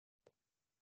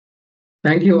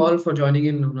Thank you all for joining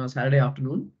in on a Saturday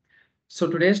afternoon. So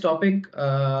today's topic,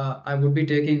 I would be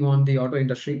taking on the auto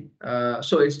industry.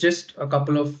 So it's just a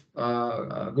couple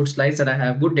of good slides that I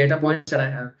have, good data points that I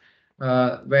have,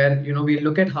 where we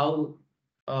look at how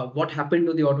what happened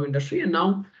to the auto industry, and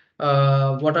now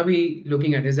what are we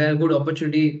looking at? Is there a good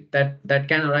opportunity that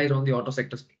can arise on the auto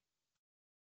sector?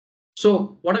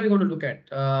 So what are we going to look at?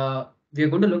 We are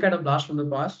going to look at a blast from the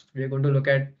past. We are going to look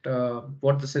at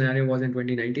what the scenario was in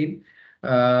 2019.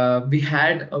 We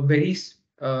had a very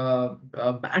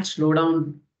bad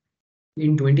slowdown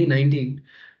in 2019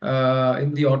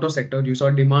 in the auto sector. You saw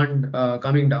demand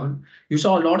coming down. You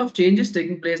saw a lot of changes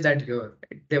taking place that year.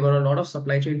 There were a lot of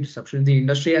supply chain disruptions. The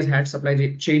industry has had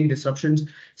chain disruptions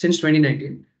since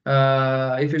 2019.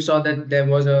 If you saw that there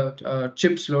was a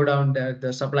chip slowdown,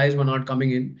 the supplies were not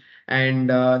coming in,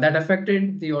 and that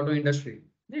affected the auto industry.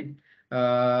 Right?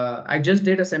 I just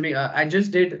did a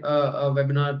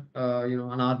webinar,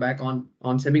 an hour back on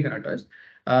semiconductors,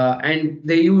 and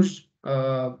they use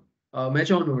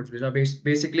mature nodes, which are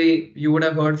basically you would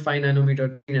have heard 5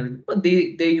 nanometer, 3 nanometer, but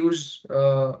they use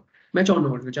mature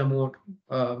nodes, which are more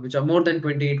than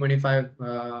 20, 25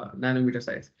 nanometer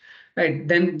size. Right.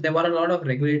 Then there were a lot of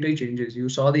regulatory changes. You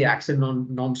saw the accident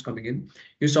norms coming in.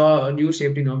 You saw new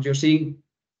safety norms. You're seeing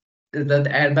that the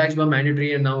airbags were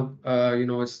mandatory, and now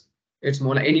it's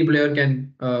more like any player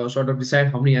can sort of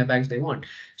decide how many airbags they want.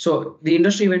 So the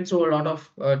industry went through a lot of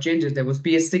changes. There was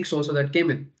PS6 also that came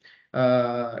in.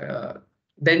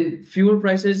 Then fuel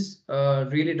prices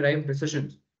really drive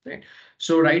recessions, right?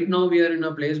 So right now we are in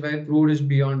a place where crude is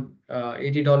beyond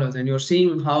 $80, and you're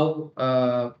seeing how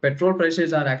petrol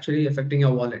prices are actually affecting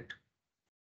your wallet,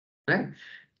 right?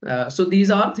 So these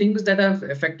are things that have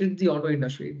affected the auto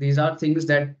industry. These are things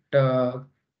that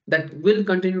will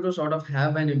continue to sort of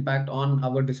have an impact on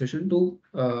our decision to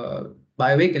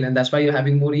buy a vehicle, and that's why you're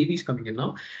having more EVs coming in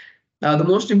now. The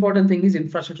most important thing is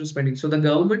infrastructure spending. So the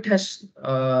government has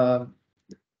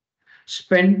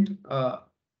spent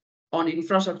on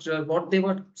infrastructure what they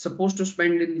were supposed to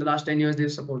spend in the last 10 years.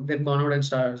 They've gone out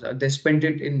and they spent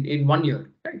it in 1 year,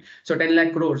 right? So 10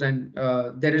 lakh crores, and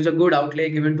there is a good outlay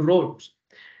given to roads,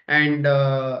 and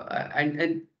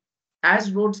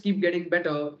as roads keep getting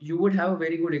better, you would have a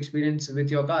very good experience with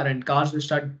your car, and cars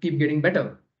will keep getting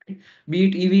better, right? Be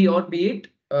it EV or be it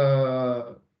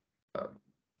uh,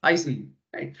 IC,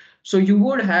 right? So you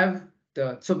would have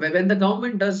so when the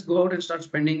government does go out and start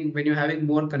spending, when you're having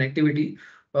more connectivity,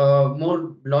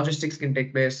 more logistics can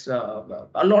take place. A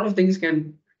lot of things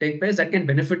can take place that can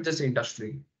benefit this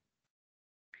industry.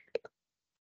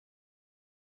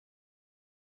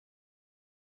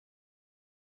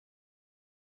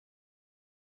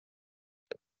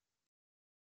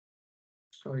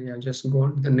 Sorry, I'll just go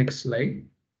on to the next slide.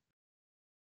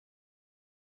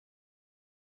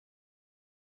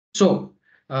 So,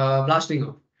 blasting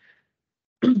off.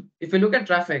 If you look at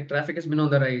traffic has been on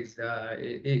the rise.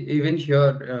 Even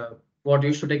here, what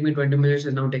used to take me 20 minutes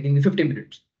is now taking me 50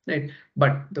 minutes, right?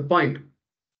 But the point,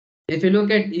 if you look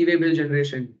at e-way bill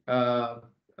generation,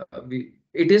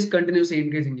 it is continuously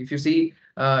increasing. If you see,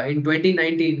 in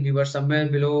 2019, we were somewhere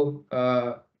below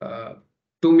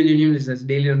 2 million units as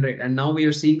daily run rate, and now we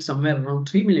are seeing somewhere around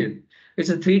 3 million. It's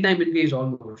a three-time increase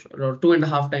almost, or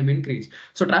 2.5 time increase.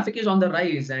 So traffic is on the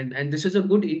rise, and this is a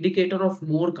good indicator of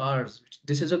more cars.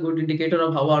 This is a good indicator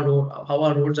of how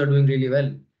our roads are doing really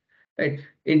well, right?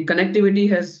 In connectivity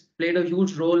has played a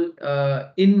huge role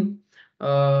in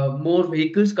more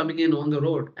vehicles coming in on the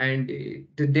road, and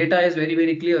the data is very,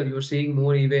 very clear. You're seeing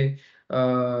more e-way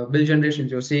bill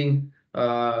generations. You're seeing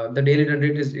the daily run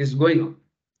rate is going up,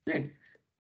 right?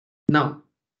 Now,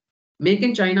 make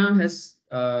in China is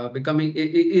becoming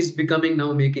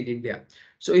now make in India.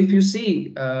 So if you see,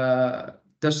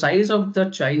 the size of the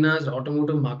China's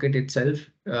automotive market itself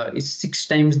is 6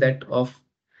 times that of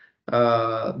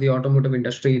the automotive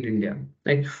industry in India,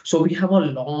 right? So we have a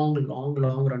long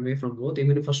runway from growth,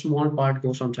 even if a small part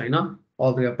goes from China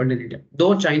all the way up until India.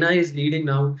 Though China is leading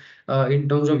now in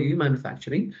terms of EV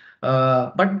manufacturing,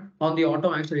 but on the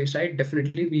auto ancillary side,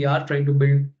 definitely we are trying to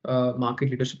build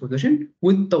market leadership position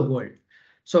with the world.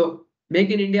 So Make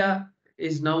in India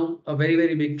is now a very,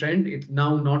 very big trend. It's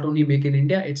now not only make in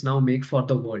India, it's now make for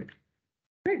the world.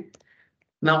 Right.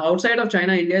 Now, outside of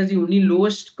China, India is the only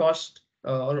lowest cost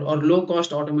or low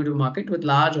cost automotive market with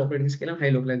large operating scale and high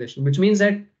localization, which means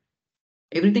that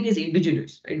everything is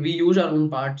indigenous, right? We use our own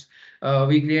parts,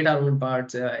 we create our own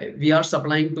parts. We are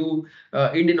supplying to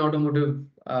Indian automotive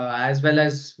as well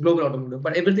as global automotive,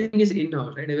 but everything is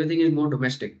in-house, right? Everything is more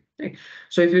domestic. Right?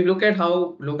 So if you look at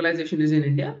how localization is in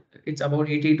India, it's about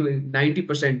 80 to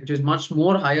 90%, which is much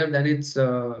more higher than its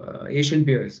Asian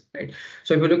peers. Right?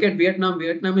 So if you look at Vietnam,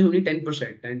 Vietnam is only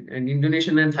 10%, and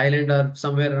Indonesia and Thailand are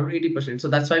somewhere around 80%. So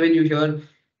that's why when you hear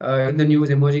in the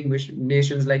news, emerging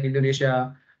nations like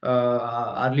Indonesia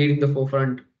are leading the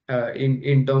forefront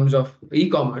in terms of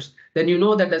e-commerce, then you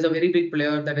know that there's a very big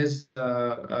player that is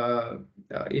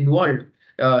involved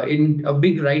in a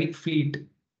big riding fleet,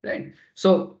 right?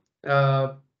 So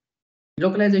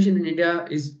localization in India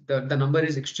is the number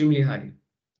is extremely high,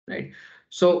 right?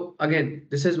 So again,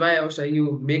 this is why I was saying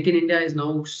you make in India is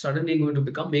now suddenly going to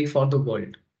become make for the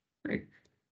world, right?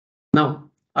 Now,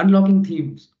 unlocking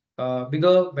themes,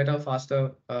 bigger, better,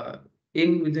 faster,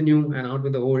 in with the new and out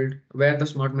with the old, where the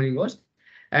smart money was,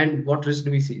 and what risk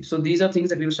do we see? So these are things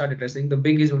that we'll start addressing. The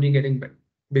big is only getting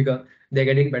bigger, they're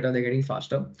getting better, they're getting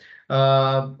faster.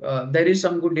 There is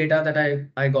some good data that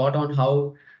I got on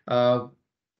how uh,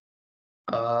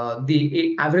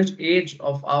 the average age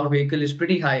of our vehicle is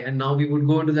pretty high, and now we would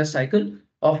go into the cycle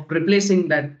of replacing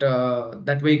that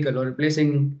vehicle or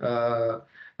replacing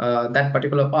that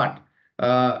particular part.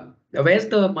 Where's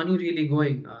the money really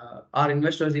going? Are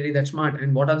investors really that smart?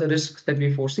 And what are the risks that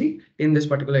we foresee in this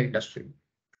particular industry?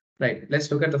 Right. Let's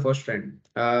look at the first trend.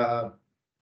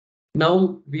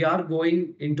 Now we are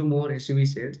going into more SUV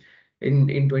sales. In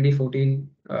 2014,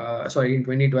 sorry, in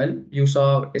 2012, you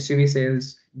saw SUV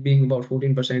sales being about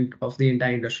 14% of the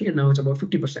entire industry, and now it's about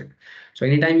 50%. So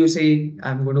anytime you say,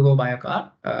 I'm going to go buy a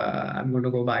car, I'm going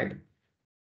to go buy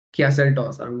Kia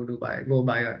Seltos, or I'm going to go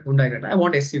buy a Hyundai Creta, I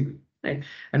want SUV, right?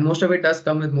 And most of it does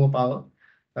come with more power,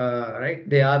 right?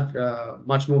 They are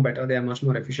much more better, they are much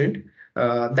more efficient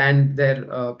than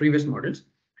their previous models.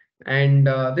 And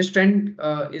this trend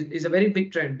is a very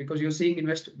big trend because you're seeing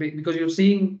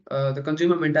the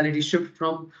consumer mentality shift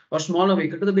from a smaller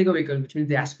vehicle to the bigger vehicle, which means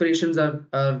the aspirations are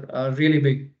really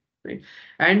big, right?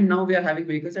 And now we are having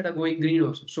vehicles that are going green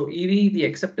also. So EV, the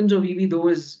acceptance of EV though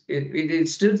it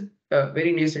is still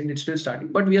very nascent, it's still starting,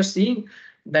 but we are seeing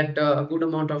that a good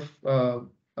amount of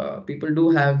people do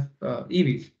have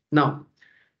EVs. Now,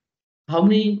 how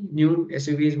many new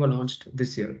SUVs were launched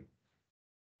this year?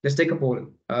 Let's take a poll.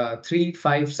 3,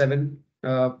 5, 7.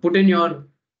 Put in your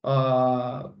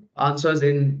answers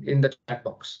in the chat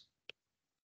box.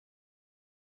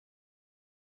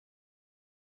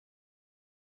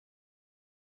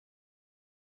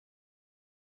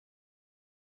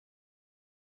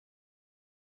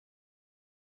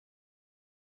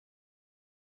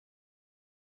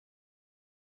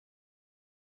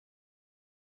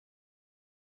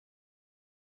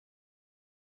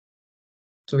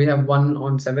 So we have 1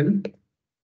 on 7.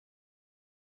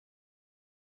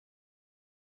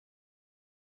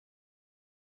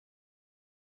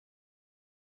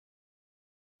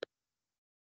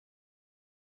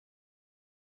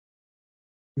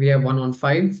 We have 1 on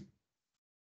 5.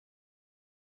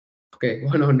 Okay,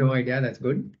 1 on no idea. That's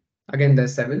good. Again,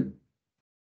 there's 7.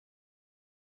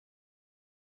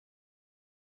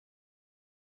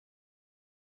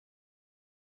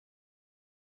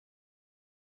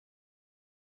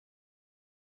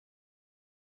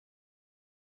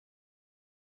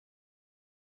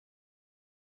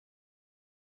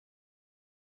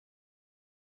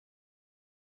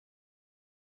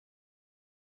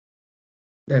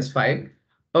 There's 5.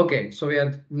 Okay, so we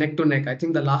are neck to neck. I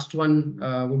think the last one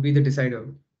would be the decider.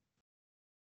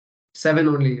 7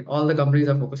 only. All the companies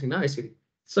are focusing now, I see.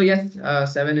 So yes,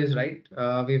 7 is right.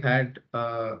 We've had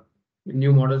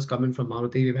new models coming from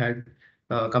Maruti. We've had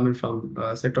coming from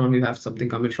Citroen. We have something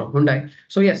coming from Hyundai.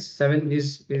 So yes, 7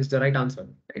 is the right answer.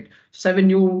 Right? 7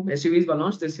 new SUVs were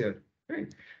launched this year.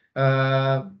 Right.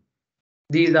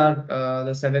 These are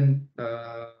the 7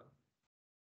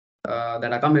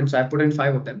 that are coming. So I put in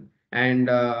 5 of them. And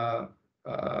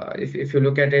if you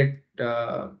look at it,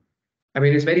 I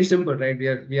mean, it's very simple, right?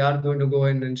 We are going to go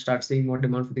in and start seeing more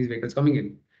demand for these vehicles coming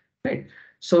in, right?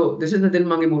 So this is the Dil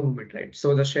Mange More movement, right?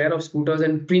 So the share of scooters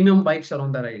and premium bikes are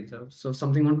on the rise. So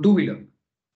something on two-wheeler.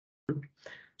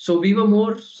 So we were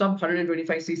more sub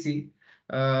 125cc,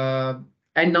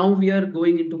 and now we are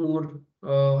going into more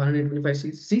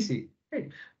 125cc. Right?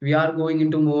 We are going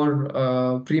into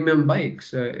more premium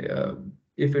bikes.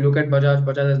 If you look at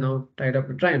Bajaj has now tied up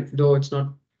with Triumph, though it's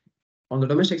not on the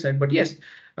domestic side. But yes,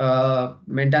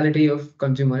 mentality of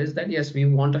consumer is that yes, we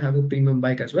want to have a premium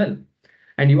bike as well.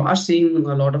 And you are seeing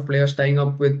a lot of players tying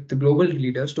up with the global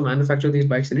leaders to manufacture these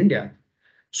bikes in India.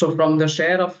 So from the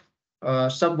share of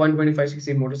sub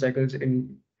 125cc motorcycles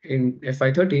in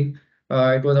FY13,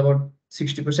 it was about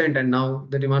 60%, and now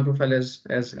the demand profile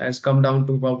has come down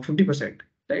to about 50%,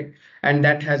 right? And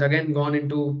that has again gone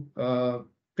into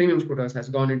premium scooters has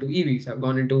gone into EVs, have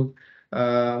gone into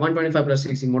 125 plus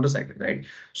cc motorcycle, right?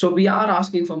 So we are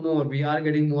asking for more. We are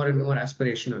getting more and more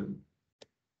aspirational.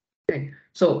 Okay.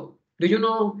 So do you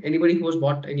know anybody who has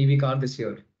bought an EV car this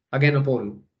year? Again, a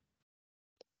poll.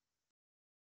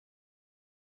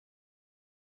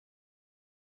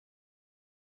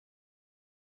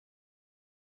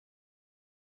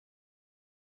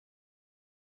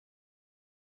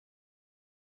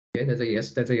 Okay, that's a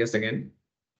yes. That's a yes again.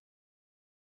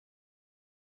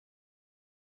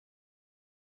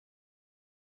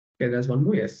 Okay, there's one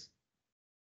more yes.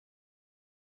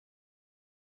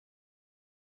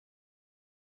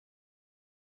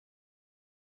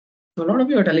 So a lot of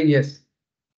you are telling yes.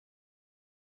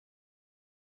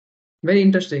 Very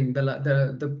interesting. The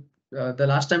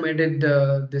last time I did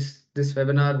this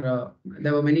webinar,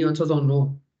 there were many answers on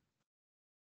no.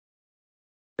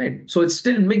 Right. So it's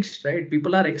still mixed, right?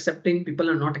 People are accepting, people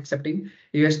are not accepting.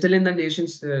 You are still in the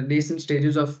nascent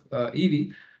stages of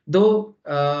EV, though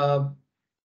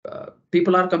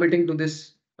people are committing to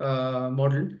this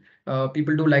model.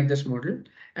 People do like this model,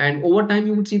 and over time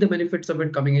you would see the benefits of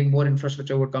it coming in. More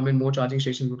infrastructure would come in, more charging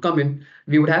stations would come in.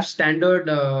 We would have standard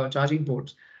charging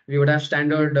ports. We would have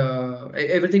standard.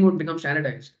 Everything would become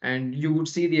standardized, and you would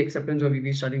see the acceptance of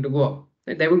EV starting to go up.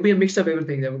 There would be a mix of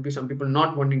everything. There would be some people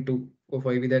not wanting to go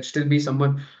for EV. There'd still be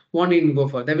someone wanting to go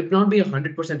for. There would not be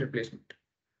 100% replacement.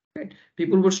 Right?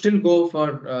 People would still go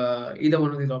for either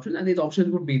one of these options, and these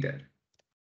options would be there.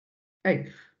 Right.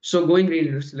 So going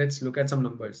green, let's look at some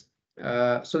numbers.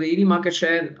 So the EV market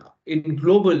share in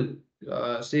global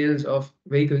sales of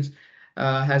vehicles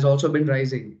has also been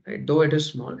rising. Right? Though it is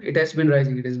small, it has been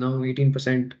rising. It is now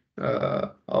 18%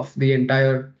 of the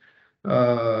entire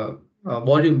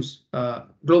volumes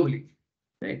globally.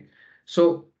 Right.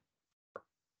 So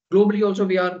globally also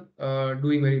we are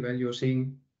doing very well. You're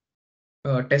seeing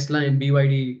Tesla and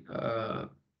BYD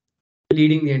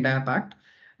leading the entire pact.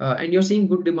 And you're seeing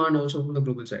good demand also from the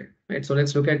global side, right? So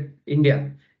let's look at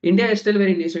India. India is still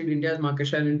very nascent. India's market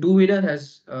share in two-wheeler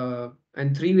has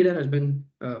and three-wheeler has been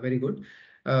very good.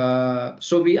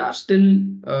 So we are still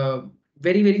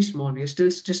very, very small. We are still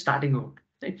just starting out.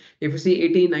 Right? If you see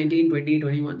 18, 19, 20,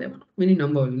 21, there were not many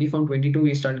numbers. Only from 22,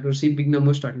 we started to see big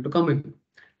numbers starting to come in.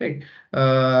 Right?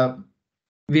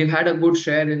 We've had a good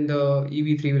share in the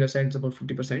EV three-wheeler side, it's about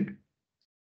 50%.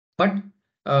 But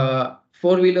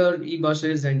four-wheeler,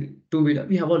 e-buses, and two-wheeler,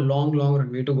 we have a long, long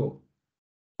runway to go.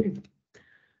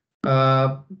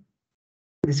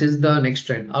 This is the next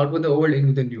trend, out with the old, in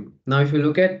with the new. Now, if you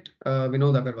look at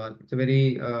Vinod Agarwal, it's a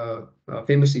very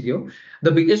famous CEO. The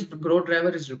biggest growth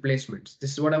driver is replacements.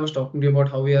 This is what I was talking to you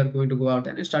about, how we are going to go out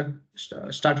and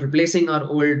start replacing our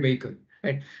old vehicle,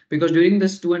 right? Because during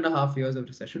this 2.5 years of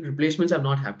recession, replacements have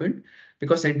not happened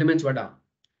because sentiments were down.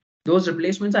 Those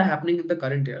replacements are happening in the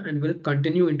current year and will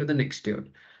continue into the next year.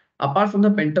 Apart from the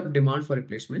pent-up demand for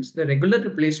replacements, the regular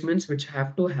replacements which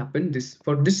have to happen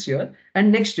this year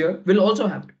and next year will also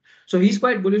happen. So he's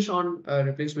quite bullish on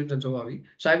replacements, and so are we.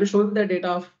 So I will show you the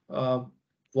data of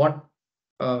what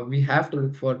we have to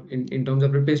look for in terms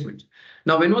of replacements.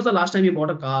 Now, when was the last time you bought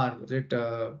a car? Was it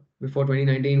before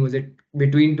 2019? Was it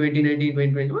between 2019 and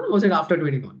 2021? Or was it after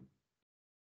 21?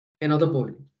 Another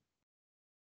poll.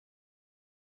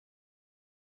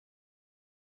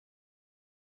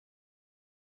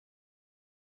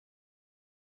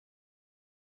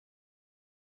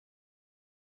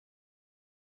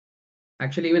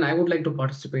 Actually, even I would like to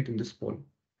participate in this poll.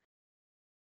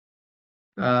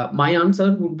 My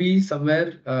answer would be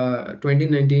somewhere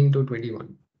 2019 to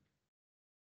 21.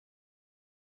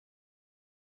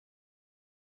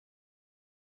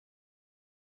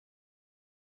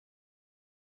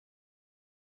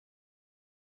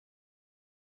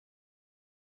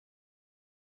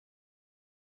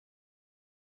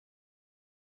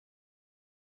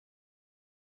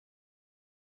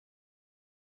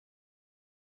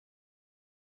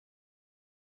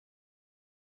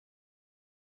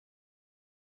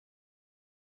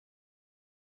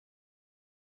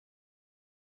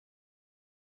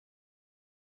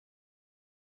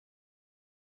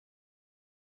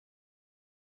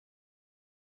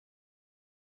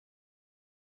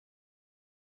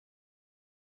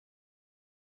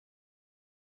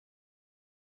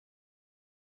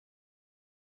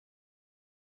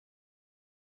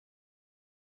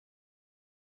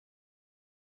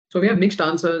 So we have mixed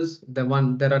answers. There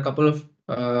are a couple of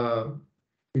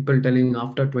people telling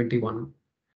after 21.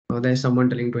 There's someone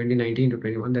telling 2019 to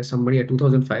 21. There's somebody at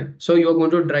 2005. So you're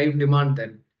going to drive demand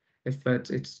then if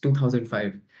it's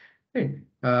 2005. Right.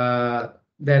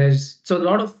 There is so a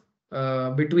lot of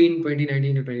between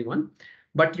 2019 to 21.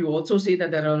 But you also see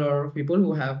that there are a lot of people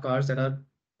who have cars that are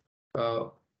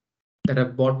that are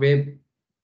bought way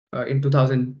in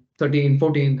 2013,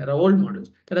 14, that are old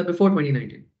models that are before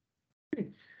 2019.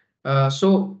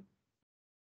 So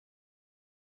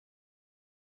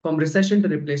from recession to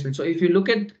replacement. So if you look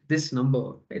at this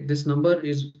number, right, this number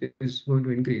is going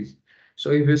to increase.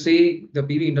 So if you see the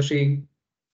PV industry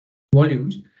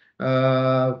volumes,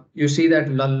 you see that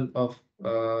lull of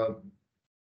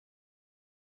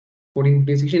 14,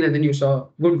 15, 16, and then you saw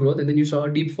good growth, and then you saw a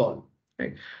deep fall,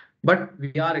 right? But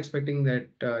we are expecting that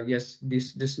yes,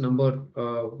 this number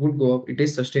would go up. It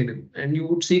is sustainable, and you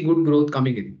would see good growth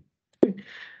coming in.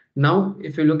 Now,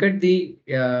 if you look at the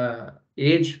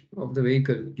age of the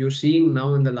vehicle, you're seeing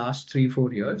now in the last 3,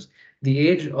 4 years, the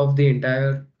age of the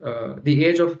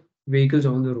age of vehicles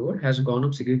on the road has gone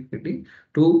up significantly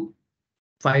to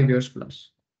 5 years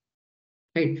plus.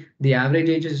 Right, the average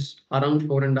age is around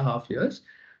 4.5 years,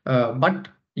 but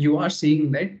you are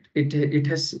seeing that it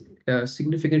has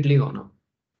significantly gone up,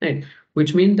 right?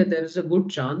 Which means that there is a good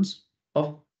chance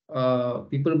of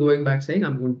people going back saying,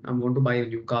 I'm going to buy a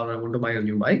new car, or I want to buy a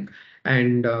new bike,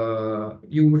 and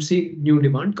you would see new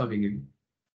demand coming in.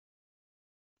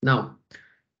 Now,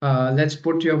 let's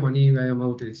put your money where your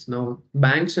mouth is. Now,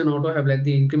 banks and auto have led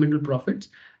the incremental profits,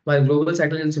 while global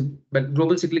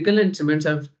cyclical and cements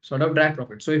have sort of dragged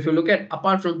profits. So if you look at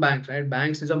apart from banks, right,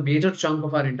 banks is a major chunk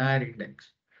of our entire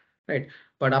index, right?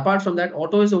 But apart from that,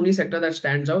 auto is the only sector that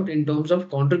stands out in terms of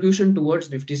contribution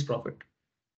towards Nifty's profit.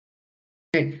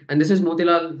 Right. And this is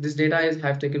Motilal. This data is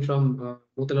have taken from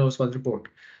Motilal Oswal's report.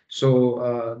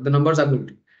 So the numbers are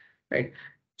good, right?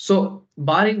 So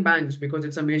barring banks, because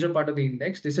it's a major part of the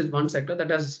index, this is one sector that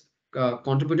has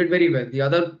contributed very well. The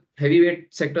other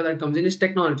heavyweight sector that comes in is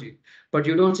technology, but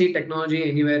you don't see technology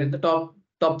anywhere in the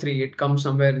top three. It comes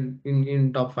somewhere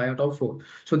in top five or top four.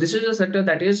 So this is a sector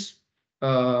that is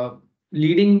uh,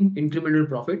 leading incremental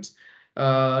profits,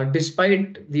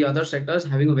 despite the other sectors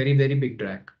having a very big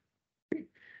drag.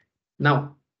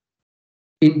 Now,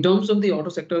 in terms of the auto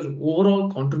sector's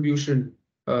overall contribution,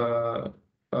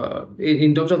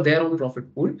 in terms of their own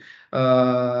profit pool,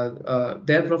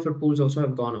 their profit pools also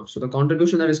have gone up. So the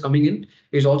contribution that is coming in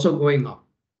is also going up,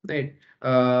 right?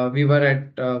 We were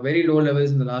at very low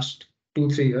levels in the last 2,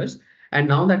 3 years, and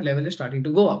now that level is starting to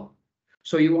go up.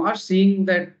 So you are seeing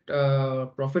that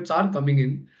profits are coming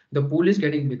in, the pool is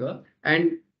getting bigger,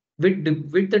 and with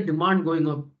the demand going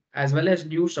up as well as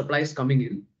new supplies coming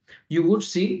in, you would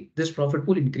see this profit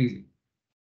pool increasing.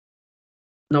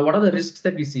 Now, what are the risks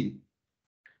that we see?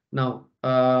 Now,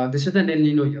 this is an El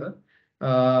Nino year.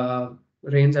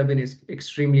 Rains have been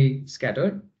extremely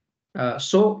scattered.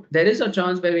 So there is a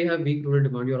chance where we have weak rural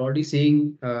demand. You're already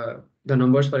seeing the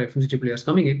numbers for FMCG players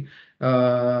coming in.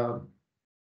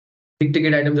 Big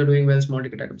ticket items are doing well, small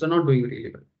ticket items are not doing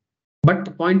really well. But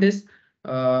the point is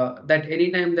that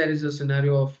anytime there is a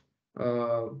scenario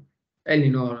of El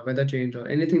Nino or weather change or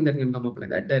anything that can come up like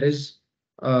that, there is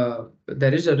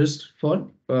a risk for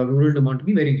rural demand to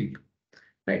be very weak,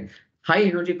 right? High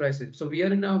energy prices. So we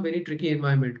are in a very tricky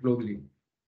environment globally.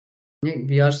 Yeah,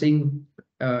 we are seeing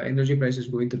energy prices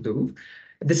going through the roof.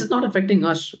 This is not affecting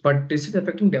us, but this is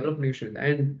affecting developed nations.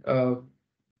 And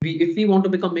if we want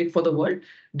to become make for the world,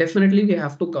 definitely we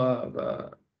have to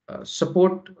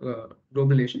support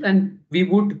global nations, and we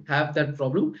would have that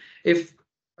problem if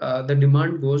the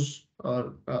demand goes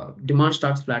or demand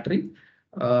starts flattering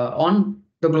on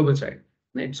the global side.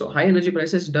 Right. So high energy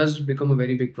prices does become a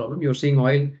very big problem. You're seeing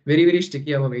oil very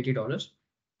sticky above $80.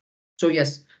 So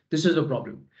yes, this is a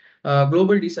problem.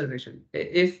 Global deceleration.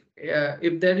 If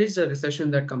there is a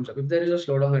recession that comes up, if there is a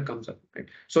slowdown that comes up, right?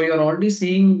 So you're already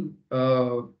seeing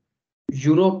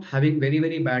Europe having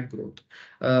very bad growth.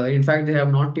 In fact, they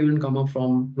have not even come up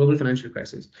from global financial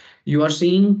crisis. You are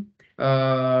seeing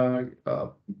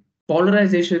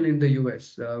polarization in the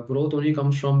US. Growth only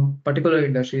comes from particular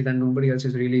industries, and nobody else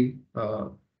is really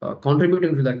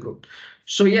contributing to that growth.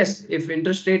 So yes, if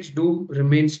interest rates do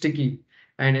remain sticky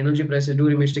and energy prices do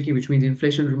remain sticky, which means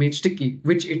inflation remains sticky,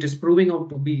 which it is proving out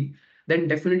to be, then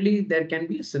definitely there can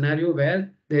be a scenario where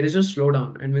there is a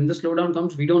slowdown. And when the slowdown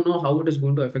comes, we don't know how it is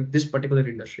going to affect this particular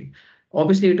industry.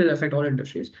 Obviously, it will affect all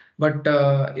industries, but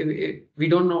we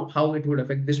don't know how it would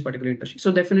affect this particular industry.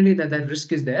 So definitely that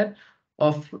risk is there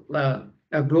of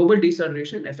a global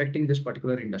deceleration affecting this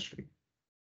particular industry.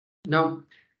 Now,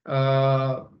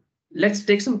 let's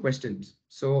take some questions.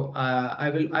 So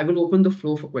I will open the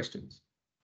floor for questions.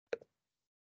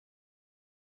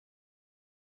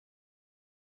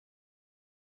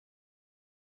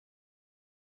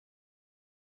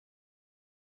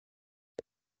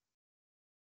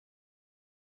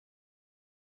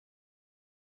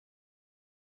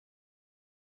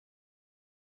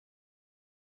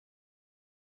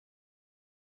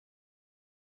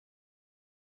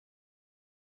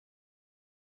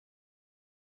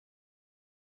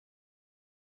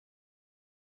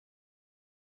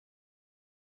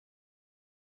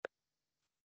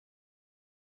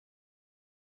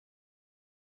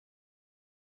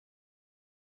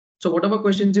 So whatever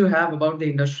questions you have about the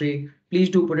industry, please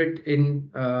do put it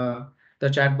in the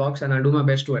chat box, and I'll do my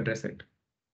best to address it.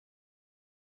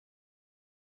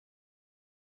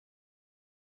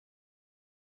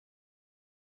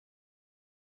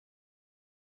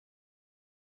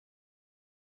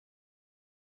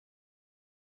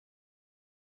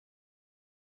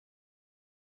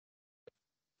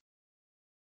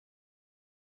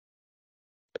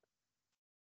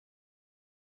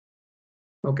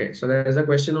 Okay, so there's a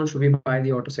question on, should we buy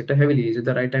the auto sector heavily? Is it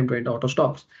the right time to enter auto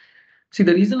stocks? See,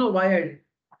 the reason of why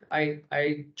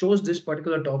I chose this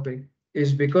particular topic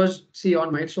is because, see,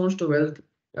 on Milestones to Wealth,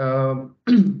 um,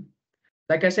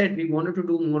 like I said, we wanted to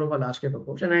do more of a large scale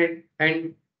approach,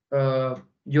 and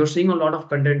you're seeing a lot of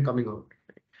content coming out,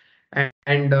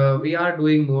 and we are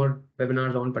doing more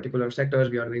webinars on particular sectors.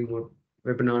 We are doing more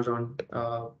webinars on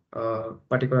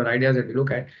particular ideas that we look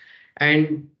at,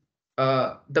 and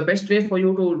the best way for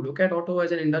you to look at auto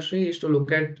as an industry is to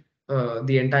look at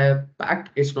the entire pack.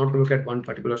 It's not to look at one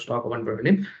particular stock or one particular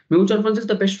name. Mutual funds is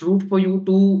the best route for you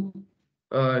to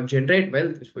generate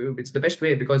wealth. For you, it's the best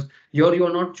way, because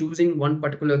you're not choosing one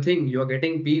particular thing. You're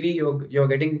getting PV, you're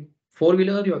getting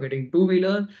four-wheeler, you're getting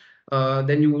two-wheeler.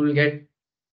 Then you will get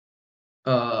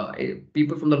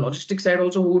people from the logistics side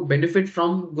also who would benefit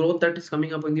from growth that is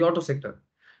coming up in the auto sector,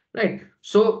 right?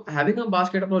 So having a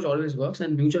basket approach always works,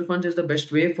 and mutual funds is the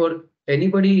best way for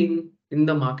anybody in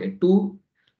the market to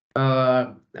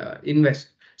invest.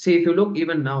 See, if you look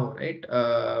even now, right,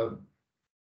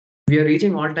 we are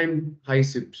reaching all-time high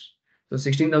SIPs. So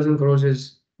 16,000 crores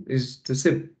is the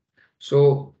SIP.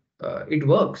 So it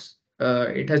works.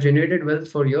 It has generated wealth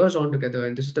for years on together,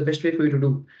 and this is the best way for you to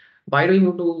do. Why do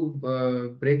you want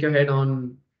to break your head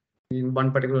on in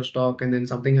one particular stock, and then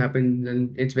something happens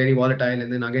and it's very volatile,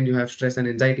 and then again you have stress and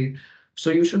anxiety?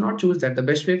 So you should not choose that. The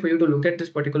best way for you to look at this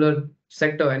particular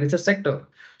sector, and it's a sector,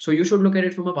 so you should look at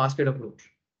it from a basket approach.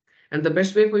 And the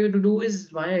best way for you to do is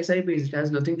via SIPs. It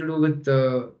has nothing to do with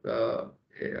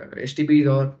STPs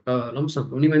or lump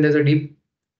sum. Only when there's a deep,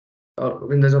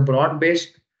 when there's a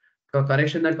broad-based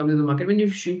correction that comes in the market, when you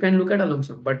can look at a lump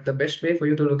sum. But the best way for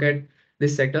you to look at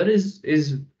this sector is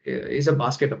a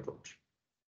basket approach.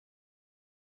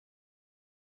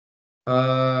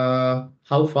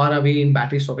 How far are we in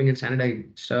battery swapping and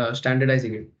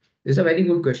standardizing it? This is a very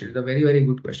good question. It's a very, very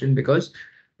good question, because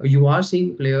you are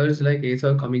seeing players like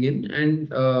Aether coming in, and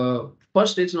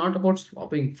first, it's not about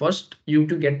swapping. First, you have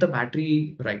to get the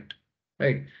battery right,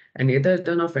 right? And Aether has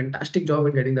done a fantastic job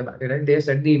in getting the battery right. They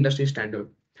set the industry standard.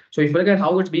 So if you look at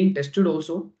how it's being tested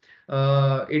also,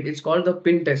 it's called the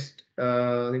pin test.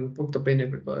 You put the pin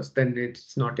in it first, then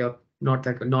it's not their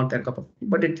cup of tea.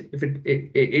 But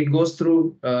it goes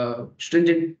through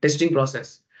stringent testing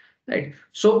process, right?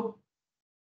 So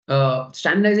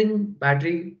standardizing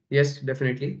battery, yes,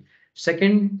 definitely.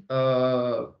 Second,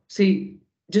 see,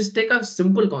 just take a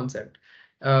simple concept.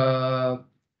 Uh,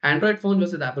 Android phones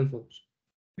versus Apple phones.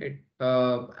 Right?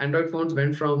 Android phones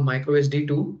went from micro SD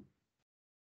to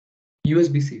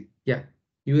USB-C. Yeah,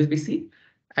 USB-C.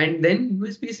 And then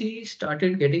USB-C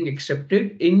started getting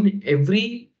accepted in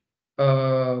every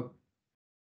uh,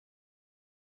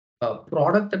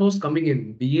 product that was coming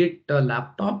in, be it a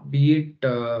laptop, be it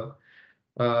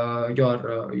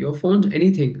your phones,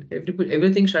 anything.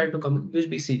 Everything started to come in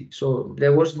USB-C. So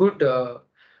there was good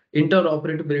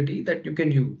interoperability that you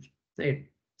can use, right?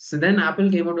 So then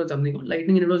Apple came out with something called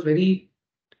Lightning, and it was very.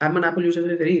 I'm an Apple user.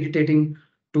 It's very irritating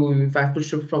to, if I have to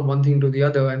shift from one thing to the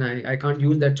other, and I can't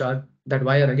use that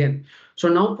wire again. So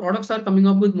now products are coming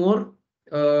up with more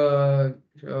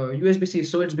USB-C.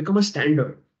 So it's become a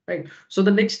standard, right? So the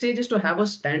next stage is to have a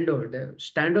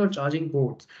standard charging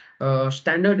ports,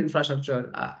 standard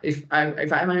infrastructure. If I'm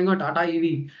having a Tata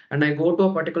EV and I go to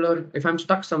a particular, if I'm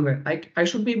stuck somewhere, I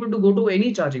should be able to go to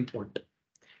any charging point.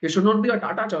 It should not be a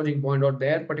Tata charging point or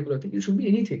their particular thing. It should be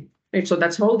anything, right? So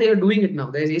that's how they are doing it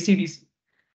now. There's AC/DC,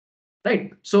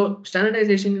 right? So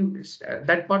standardization,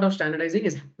 that part of standardizing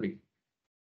is happening.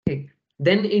 Okay.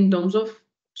 Then in terms of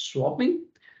swapping,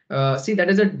 see,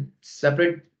 that is a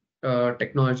separate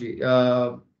technology.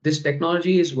 This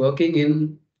technology is working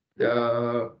in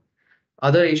uh,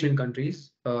 other Asian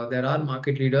countries. There are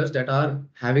market leaders that are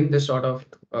having this sort of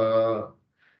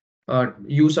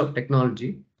use of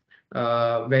technology,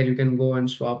 where you can go and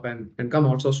swap and come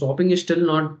out. So swapping is still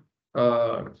not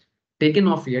taken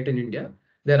off yet in India.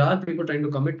 There are people trying to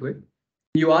commit to it.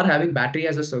 You are having battery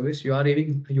as a service. You are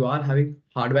having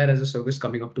hardware as a service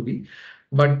coming up to be,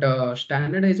 but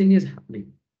standardizing is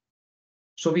happening.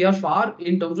 So we are far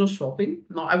in terms of swapping.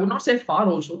 No, I would not say far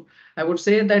also. I would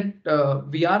say that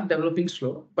we are developing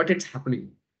slow, but it's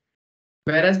happening.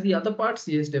 Whereas the other parts,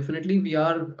 yes, definitely we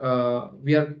are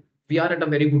at a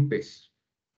very good pace.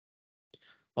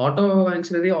 Auto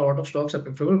ancillary or auto stocks are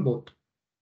preferable both.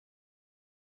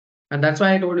 And that's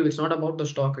why I told you it's not about the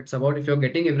stock. It's about if you're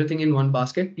getting everything in one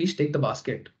basket, please take the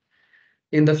basket.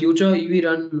 In the future,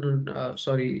 in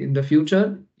the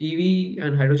future, EV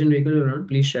and hydrogen vehicle will run.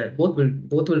 Please share. Both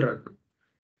will run.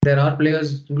 There are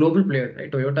players, global players,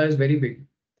 right? Toyota is very big.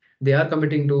 They are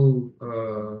committing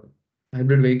to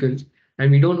hybrid vehicles, and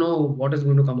we don't know what is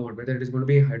going to come out, whether it is going to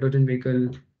be a hydrogen vehicle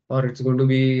or it's going to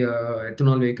be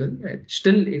ethanol vehicle.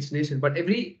 Still, it's nascent. But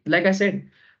like I said,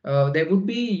 there would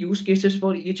be use cases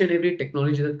for each and every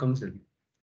technology that comes in.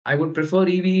 I would prefer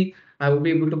EV. I would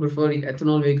be able to prefer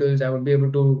ethanol vehicles. I would be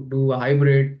able to do a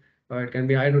hybrid. It can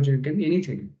be hydrogen. It can be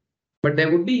anything. But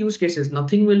there would be use cases.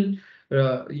 Nothing will.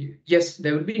 Yes,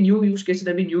 there will be new use cases.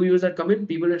 There will be new users that come in.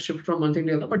 People will shift from one thing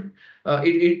to the other. But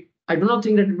I do not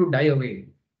think that it would die away.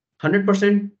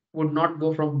 100% would not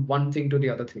go from one thing to the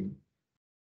other thing.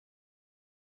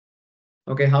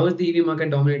 Okay, how is the EV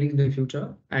market dominating in the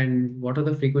future, and what are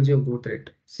the frequency of growth rate?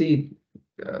 See,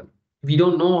 uh, we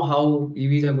don't know how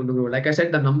EVs are going to grow. Like I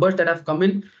said, the numbers that have come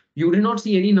in, you did not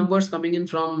see any numbers coming in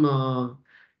from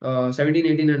 17,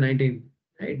 18, and 19.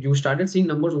 Right? You started seeing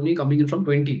numbers only coming in from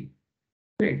 20.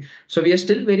 Right? So we are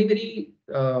still very, very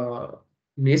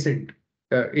nascent.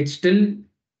 It's still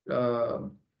uh,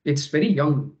 it's very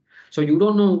young. So you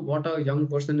don't know what a young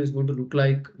person is going to look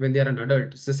like when they are an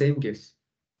adult. It's the same case.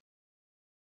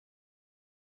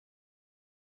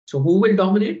 So who will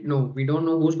dominate? No, we don't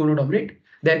know who's going to dominate.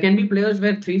 There can be players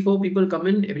where three, four people come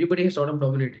in, everybody has sort of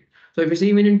dominated. So if you see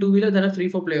even in two-wheeler, there are three,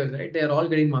 four players, right? They are all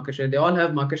getting market share. They all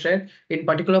have market share in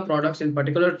particular products, in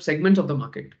particular segments of the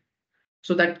market.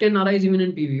 So that can arise even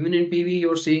in PV. Even in PV,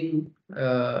 you're seeing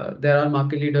there are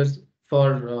market leaders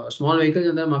for small vehicles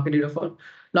and there are market leader for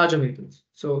larger vehicles.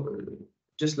 So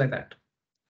just like that.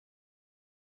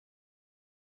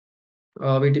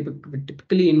 We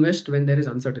typically invest when there is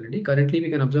uncertainty. Currently,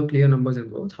 we can observe clear numbers and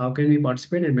growth. How can we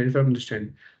participate and benefit from this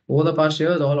trend? Over the past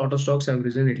years, all auto stocks have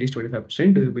risen at least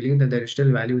 25%. Do you believe that there is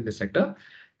still value in the sector?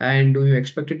 And do you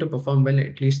expect it to perform well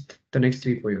at least the next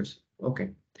 3, 4 years? Okay.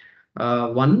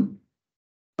 One,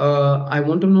 I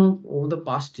want to know over the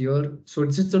past year. So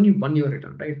it's only 1 year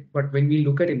return, right? But when we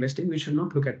look at investing, we should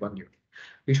not look at 1 year.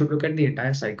 We should look at the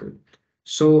entire cycle.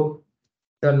 So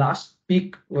the last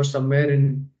peak was somewhere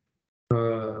in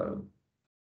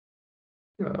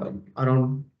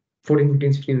around 14,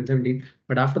 15, 16, and 17.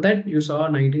 But after that, you saw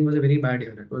 19 was a very bad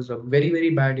year. It was a very,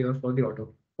 very bad year for the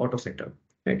auto sector.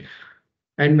 Right.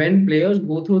 And when players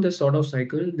go through this sort of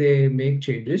cycle, they make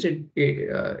changes. They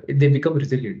become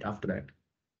resilient after that.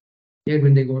 Yeah,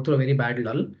 when they go through a very bad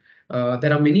lull,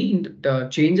 there are many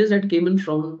changes that came in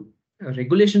from a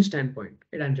regulation standpoint.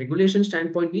 Right? And regulation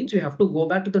standpoint means you have to go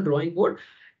back to the drawing board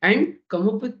and come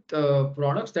up with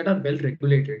products that are well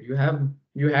regulated. You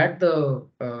had the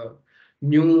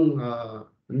new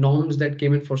norms that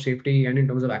came in for safety and in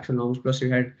terms of action norms, plus you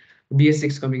had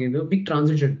BS6 coming in, a big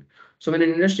transition. So when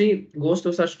an industry goes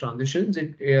through such transitions,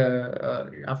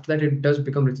 after that it does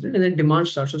become resilient, and then demand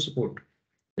starts to support.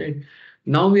 Right?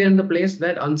 Now we are in the place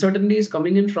where uncertainty is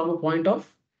coming in from a point of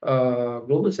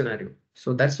global scenario.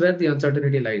 So that's where the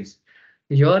uncertainty lies.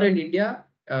 Here in India,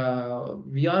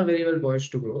 we are very well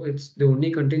poised to grow. It's the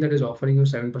only country that is offering you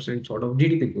 7% sort of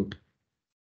GDP growth,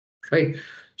 right?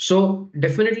 So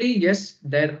definitely, yes,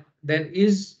 there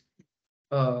is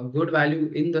good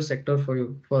value in the sector for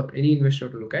you, for any investor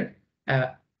to look at.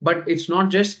 But it's not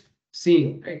just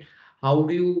seeing, right? How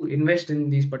do you invest in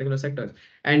these particular sectors?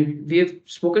 And we have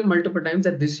spoken multiple times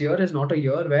that this year is not a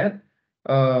year where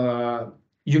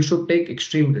you should take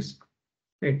extreme risk,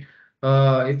 right?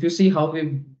 If you see how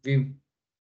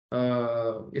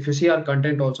if you see our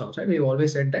content also outside, we've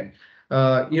always said that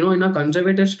in a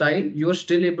conservative style, you are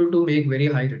still able to make very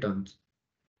high returns,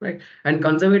 right? And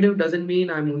conservative doesn't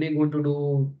mean I'm only going to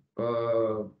do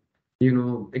you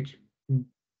know ex-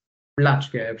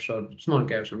 large caps or small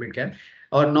caps or mid cap,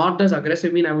 or not as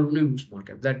aggressive mean I will only do small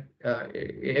caps. That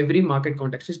every market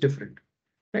context is different,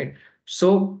 right?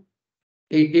 So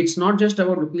it's not just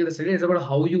about looking at the sector; it's about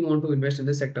how you want to invest in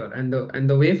the sector, and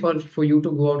the way for you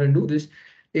to go out and do this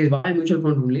is via mutual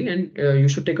fund only, and you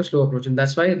should take a slow approach, and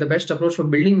that's why the best approach for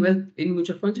building wealth in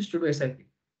mutual funds is to do SIP.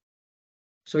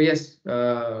 So yes,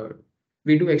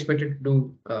 we do expect it to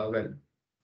do well.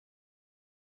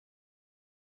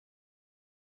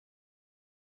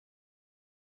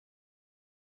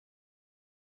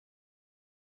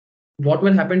 What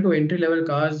will happen to entry level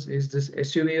cars is this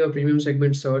SUV or premium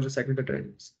segment surge or cyclical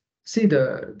trends. See,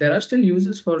 there are still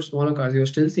uses for smaller cars. You're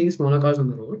still seeing smaller cars on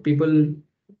the road. People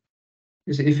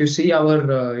If you see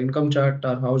our income chart,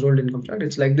 our household income chart,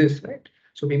 it's like this, right?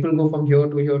 So people go from here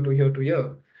to here to here to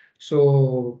here.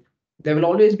 So there will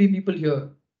always be people here,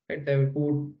 right?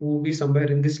 Who would be somewhere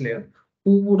in this layer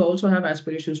who would also have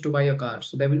aspirations to buy a car.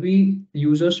 So there will be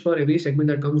users for every segment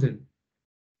that comes in.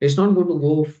 It's not going to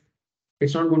go,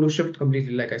 it's not going to shift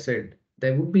completely, like I said.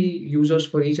 There would be users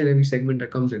for each and every segment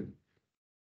that comes in.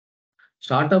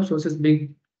 Startups versus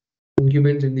big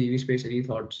incumbents in the EV space, any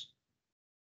thoughts?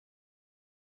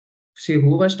 See,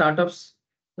 whoever startups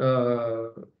uh,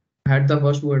 had the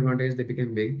first move advantage, they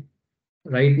became big.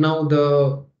 Right now,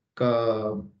 the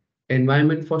uh,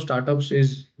 environment for startups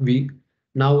is weak.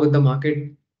 Now, with the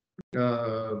market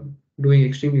uh, doing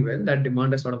extremely well, that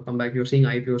demand has sort of come back. You're seeing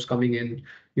IPOs coming in.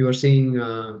 You are seeing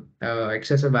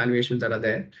excessive valuations that are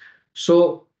there.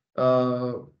 So,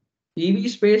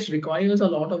 EV space requires a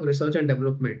lot of research and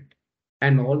development,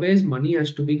 and always money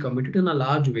has to be committed in a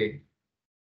large way.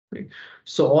 Right.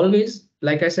 So always,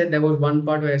 like I said, there was one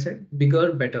part where I said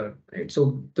bigger, better, right?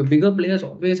 So the bigger players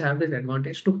always have this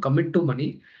advantage to commit to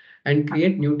money and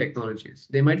create new technologies.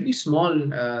 They might be small,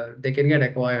 they can get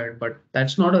acquired, but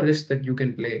that's not a risk that you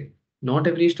can play. Not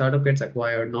every startup gets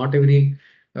acquired. Uh,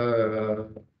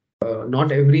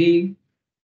 not every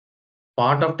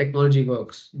part of technology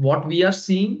works. What we are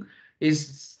seeing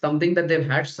is something that they've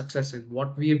had success in.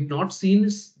 What we have not seen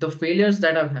is the failures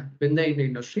that have been there in the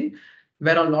industry,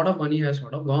 where a lot of money has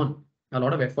sort of gone, a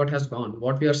lot of effort has gone.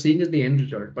 What we are seeing is the end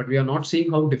result, but we are not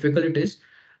seeing how difficult it is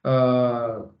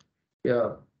uh,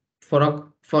 yeah, for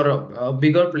a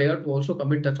bigger player to also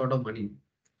commit that sort of money.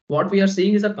 What we are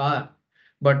seeing is a car,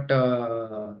 but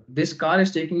this car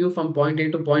is taking you from point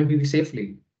A to point B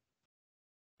safely,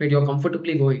 right? You're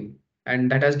comfortably going,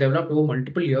 and that has developed over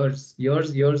multiple years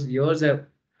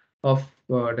of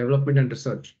development and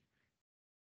research.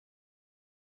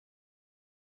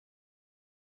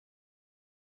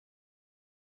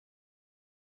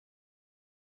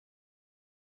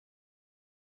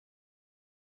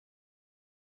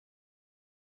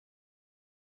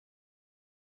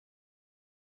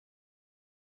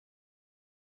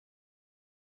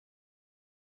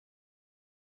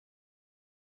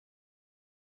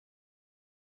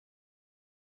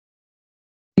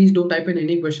 Please do type in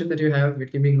any question that you have.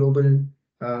 It can be global.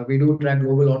 We do track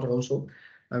global auto also.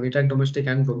 We track domestic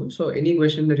and global. So any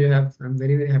question that you have, I'm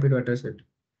very happy to address it.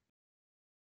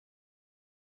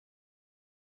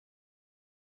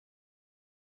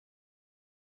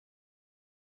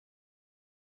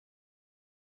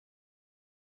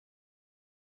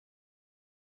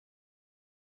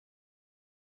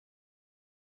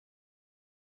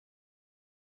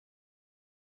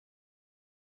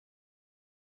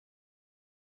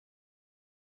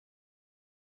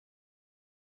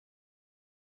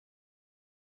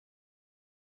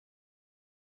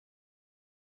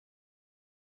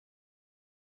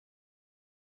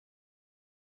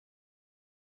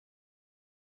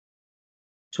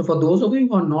 So for those of you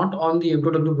who are not on the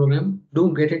M2W program,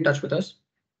 do get in touch with us.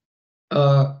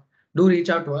 Uh, do reach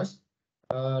out to us.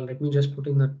 Let me just put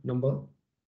in that number.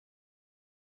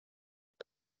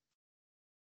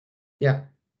 Yeah,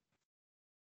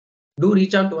 do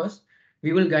reach out to us.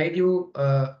 We will guide you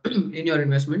in your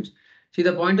investments. See,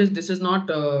 the point is this is not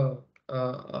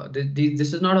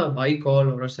this is not a buy call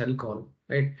or a sell call,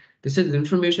 right? This is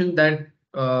information that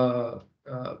uh,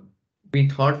 we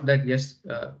thought that yes,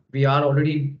 we are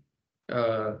already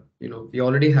we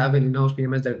already have an in-house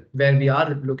PMS that where we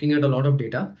are looking at a lot of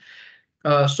data.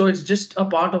 So it's just a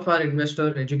part of our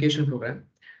investor education program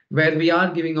where we are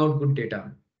giving out good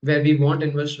data, where we want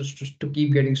investors to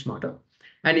keep getting smarter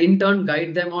and in turn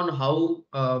guide them on how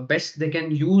best they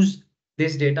can use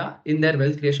this data in their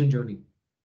wealth creation journey,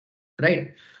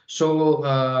 right?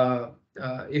 So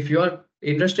if you're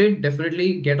interested,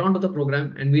 definitely get onto the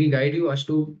program and we'll guide you as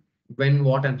to when,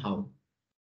 what, and how.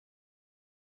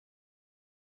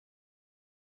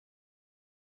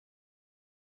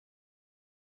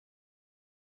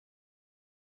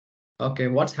 Okay,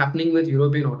 what's happening with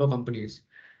European auto companies?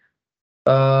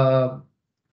 Uh,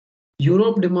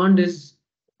 Europe demand is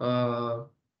uh,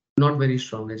 not very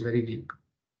strong, it's very weak.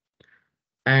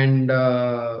 And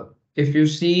if you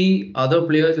see other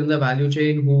players in the value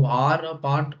chain who are a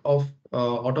part of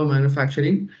auto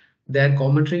manufacturing, their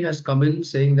commentary has come in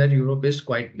saying that Europe is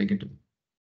quite negative,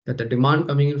 that the demand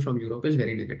coming in from Europe is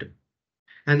very negative,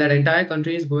 and that entire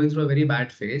country is going through a very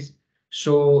bad phase.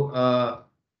 So,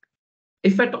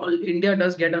 if at all India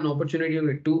does get an opportunity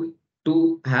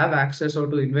to have access or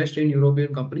to invest in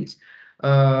European companies,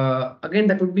 again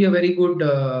that would be a very good,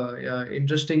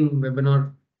 interesting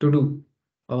webinar to do,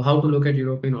 how to look at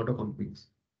European auto companies.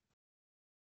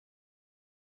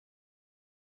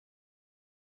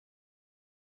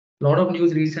 A lot of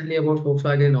news recently about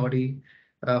Volkswagen, Audi.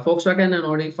 Volkswagen and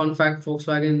Audi. Fun fact: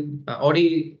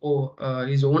 Audi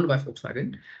is owned by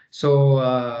Volkswagen. So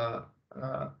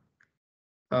uh,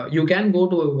 you can go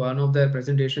to one of their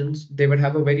presentations. They would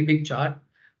have a very big chart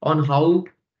on how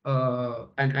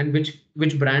and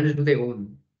which brands do they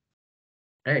own,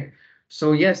 right?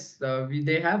 So yes,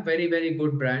 they have very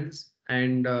good brands,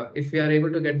 and if we are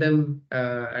able to get them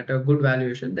at a good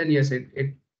valuation, then yes, it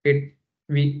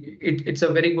it's a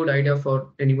very good idea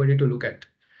for anybody to look at.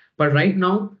 But right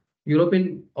now,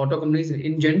 European auto companies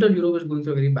in general, Europe is going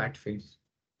through a very bad phase.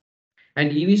 And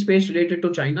EV space related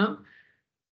to China,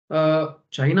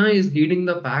 China is leading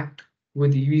the pack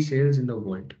with EV sales in the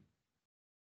world.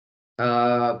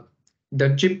 Uh,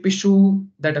 the chip issue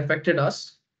that affected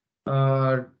us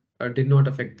uh, did not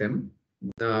affect them.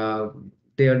 Uh,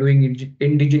 they are doing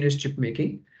indigenous chip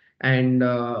making, and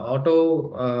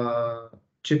auto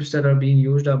chips that are being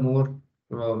used are more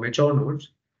mature nodes,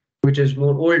 which is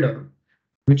more older,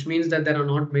 which means that there are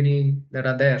not many that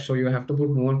are there. So you have to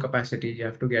put more capacity. You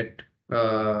have to get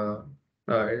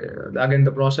again,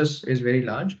 the process is very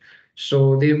large.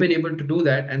 So they've been able to do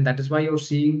that, and that is why you're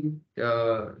seeing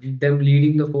them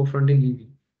leading the forefront in EV.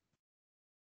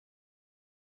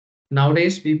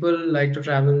 Nowadays, people like to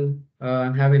travel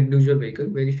and have individual vehicle.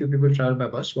 Very few people travel by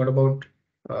bus. What about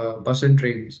bus and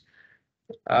trains?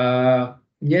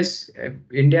 Yes,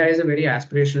 India is a very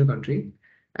aspirational country,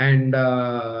 and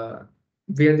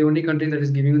we are the only country that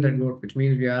is giving you that growth, which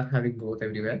means we are having growth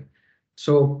everywhere.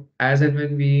 So as and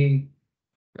when we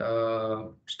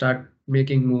start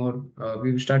making more,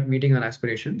 we will start meeting our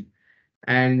aspirations,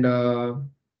 and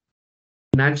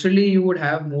naturally you would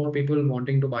have more people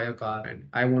wanting to buy a car, and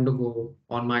I want to go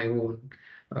on my own.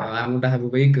 I want to have a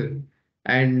vehicle,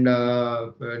 and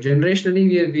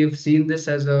generationally we've seen this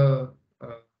as a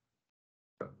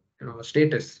a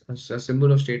status, a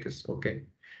symbol of status. Okay,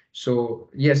 so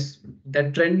yes,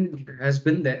 that trend has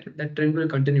been there. That trend will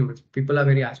continue. People are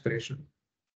very aspirational.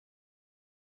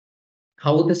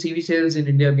 How would the CV sales in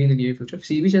India be in the near future?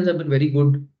 CV sales have been very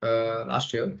good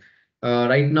last year.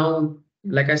 Right now,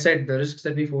 like I said, the risks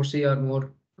that we foresee are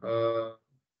more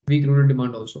weak rural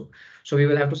demand also. So we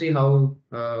will have to see how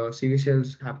CV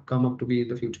sales have come up to be in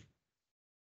the future.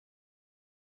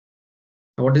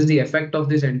 What is the effect of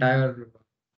this entire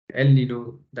El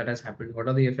Nino that has happened? What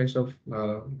are the effects of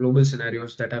global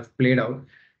scenarios that have played out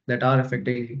that are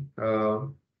affecting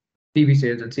TV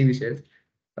sales and CV sales?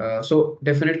 So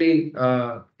definitely,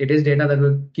 it is data that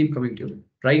will keep coming to you.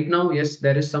 Right now, yes,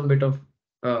 there is some bit of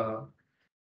uh,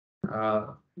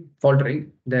 uh,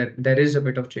 faltering. There is a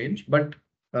bit of change, but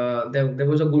there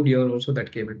was a good year also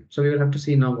that came in. So we will have to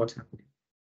see now what's happening.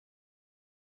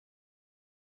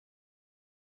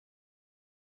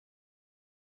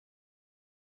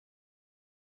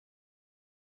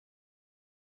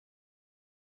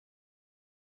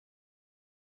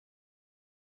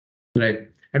 Right.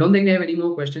 I don't think I have any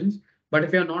more questions, but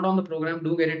if you're not on the program,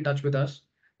 do get in touch with us.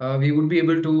 We would be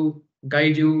able to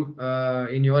guide you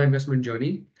in your investment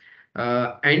journey.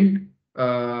 And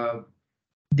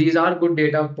these are good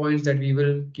data points that we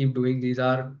will keep doing. These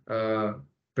are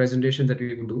presentations that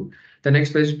we will do. The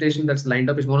next presentation that's lined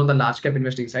up is more on the large cap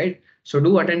investing side. So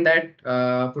do attend that,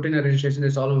 put in a registration.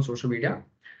 It's all on social media.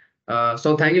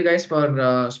 So thank you guys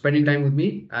for spending time with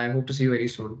me. I hope to see you very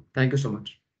soon. Thank you so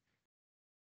much.